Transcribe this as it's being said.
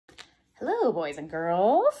Hello, boys and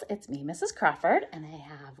girls. It's me, Mrs. Crawford, and I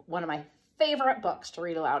have one of my favorite books to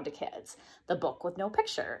read aloud to kids, the book with no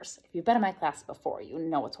pictures. If you've been in my class before, you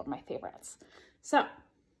know it's one of my favorites. So,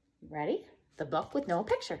 you ready? The book with no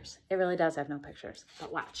pictures. It really does have no pictures,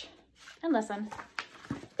 but watch and listen.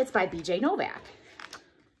 It's by B.J. Novak.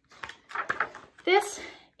 This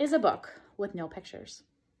is a book with no pictures.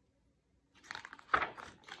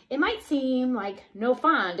 It might seem like no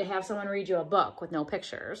fun to have someone read you a book with no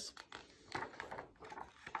pictures.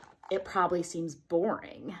 It probably seems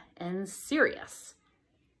boring and serious.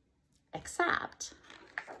 Except,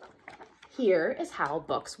 here is how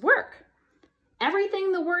books work.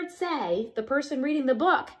 Everything the words say, the person reading the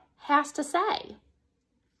book has to say.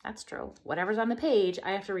 That's true. Whatever's on the page,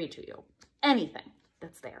 I have to read to you. Anything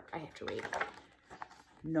that's there, I have to read.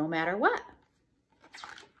 No matter what.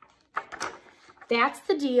 That's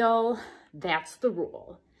the deal. That's the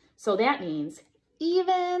rule. So that means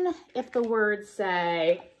even if the words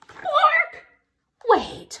say, "Pork!"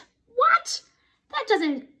 Wait, what? That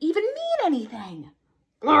doesn't even mean anything.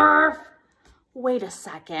 Blurf! Wait a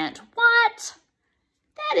second. What?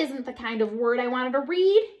 That isn't the kind of word I wanted to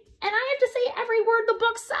read. And I have to say every word the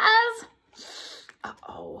book says.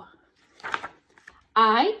 Uh-oh.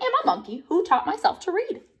 I am a monkey who taught myself to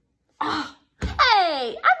read. Oh, hey,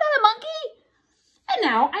 I'm not a monkey. And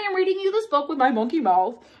now I am reading you this book with my monkey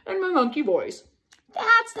mouth and my monkey voice.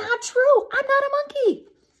 That's not true. I'm not a monkey.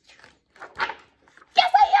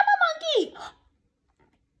 Yes, I am a monkey.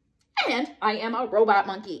 And I am a robot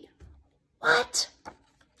monkey. What?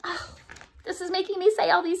 Oh, this is making me say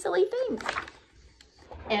all these silly things.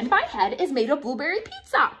 And my head is made of blueberry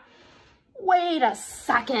pizza. Wait a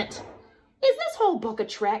second. Is this whole book a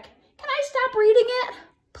trick? Can I stop reading it?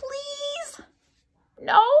 Please?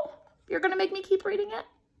 No? You're going to make me keep reading it?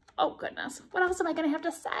 Oh, goodness. What else am I going to have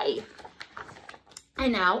to say?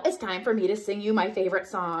 And now it's time for me to sing you my favorite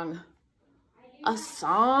song. A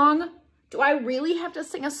song? Do I really have to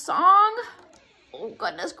sing a song? Oh,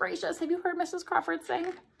 goodness gracious. Have you heard Mrs. Crawford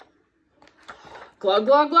sing? Glug,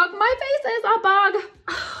 glug, glug, my face is a bug.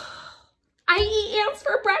 I eat ants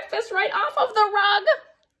for breakfast right off of the rug.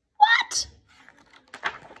 What?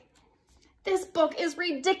 This book is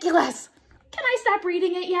ridiculous. Can I stop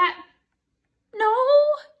reading it yet? No?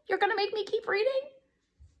 You're going to make me keep reading?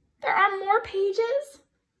 There are more pages.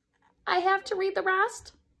 I have to read the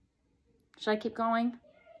rest. Should I keep going?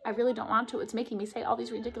 I really don't want to. It's making me say all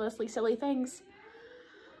these ridiculously silly things.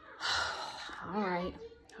 All right,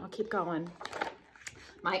 I'll keep going.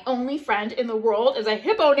 My only friend in the world is a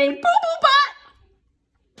hippo named Boo Boo Butt.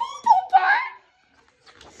 Boo Boo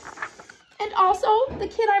Butt. And also, the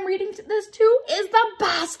kid I'm reading this to is the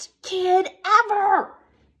best kid ever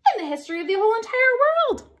in the history of the whole entire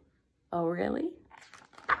world. Oh, really?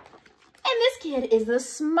 And this kid is the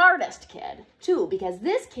smartest kid, too, because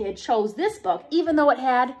this kid chose this book even though it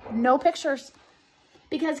had no pictures.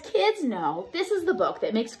 Because kids know this is the book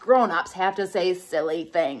that makes grown-ups have to say silly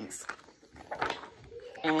things.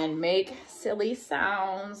 And make silly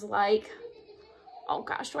sounds like, oh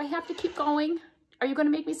gosh, do I have to keep going? Are you going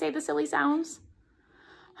to make me say the silly sounds?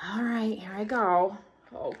 All right, here I go.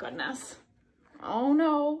 Oh, goodness. Oh,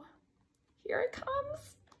 no. Here it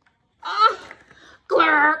comes. Ah!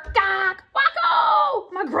 Glurk, gawk,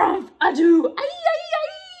 wacko, my grumph, adieu, aye, aye,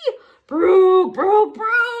 aye, broog, broog,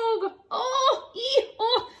 broog, oh, ee,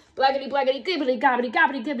 oh, blaggity, blaggity, gibbity, gobbity,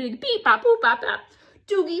 gobbity, gibbity, beep, bop, boop, bop, bop,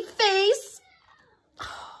 doogie face.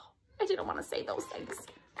 Oh, I didn't want to say those things.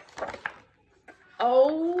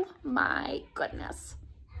 Oh my goodness.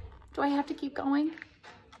 Do I have to keep going?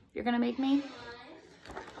 You're going to make me?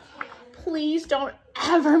 Please don't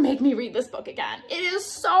ever make me read this book again. It is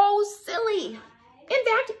so silly. In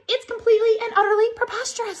fact, it's completely and utterly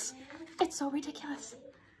preposterous. It's so ridiculous.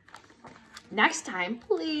 Next time,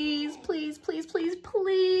 please, please, please, please,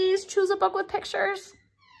 please choose a book with pictures.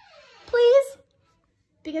 Please.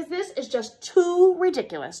 Because this is just too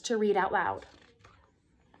ridiculous to read out loud.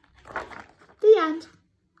 The end.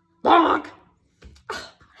 Bonk.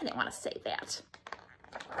 Oh, I didn't want to say that.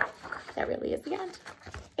 That really is the end.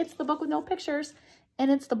 It's the book with no pictures, and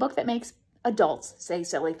it's the book that makes adults say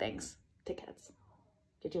silly things to kids.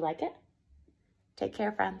 Did you like it? Take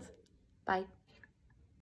care, friends. Bye.